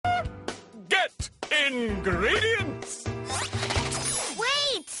get ingredients.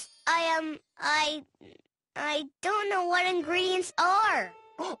 Wait! I don't know what ingredients are.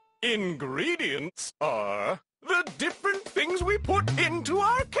 Ingredients are the different things we put into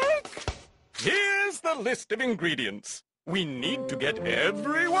our cake. Here's the list of ingredients. We need to get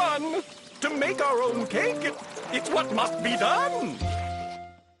every one. To make our own cake, it's what must be done.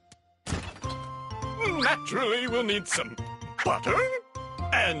 Naturally, we'll need some butter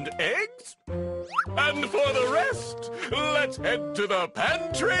and eggs. And for the rest, let's head to the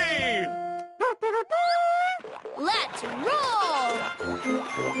pantry. Let's roll!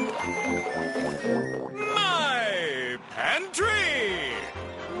 My pantry!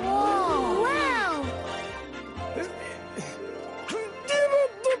 Whoa! Wow!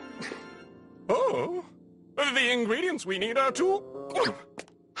 Oh, the ingredients we need are too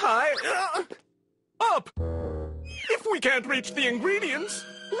high up. If we can't reach the ingredients,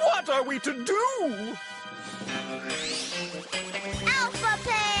 what are we to do? Alpha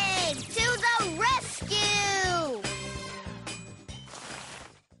Pig, to the rescue!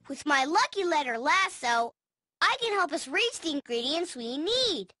 With my lucky letter lasso, I can help us reach the ingredients we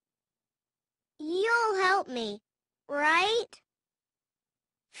need. You'll help me, right?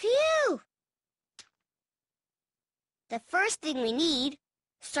 Phew! The first thing we need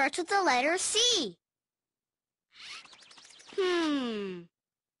starts with the letter C.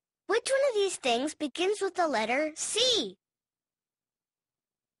 Which one of these things begins with the letter C?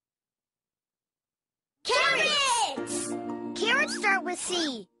 Carrots! Carrots start with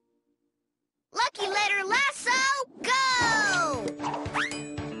C. Lucky letter lasso, go!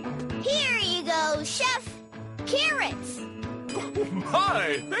 Here you go, Chef. Carrots! Oh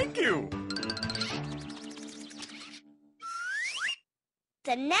my, thank you.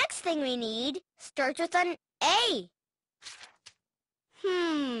 The next thing we need starts with an A.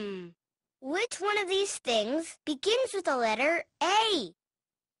 Which one of these things begins with the letter A?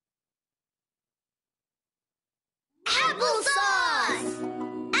 Applesauce!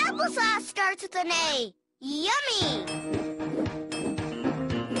 Applesauce starts with an A. Yummy!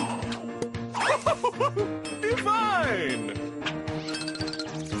 Divine!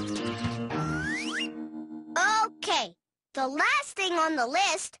 Okay, the last thing on the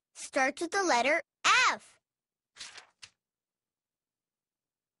list starts with the letter F.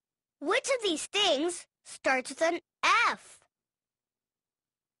 Which of these things starts with an F?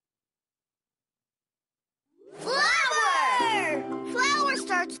 Flower! Flower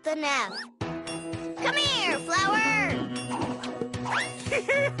starts with an F. Come here, Flower!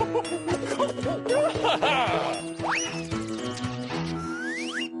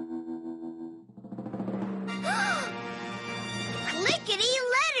 Clickety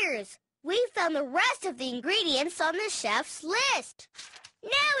letters! We found the rest of the ingredients on the chef's list. Now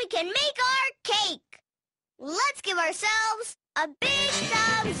we can make our cake. Let's give ourselves a big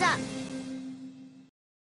thumbs up.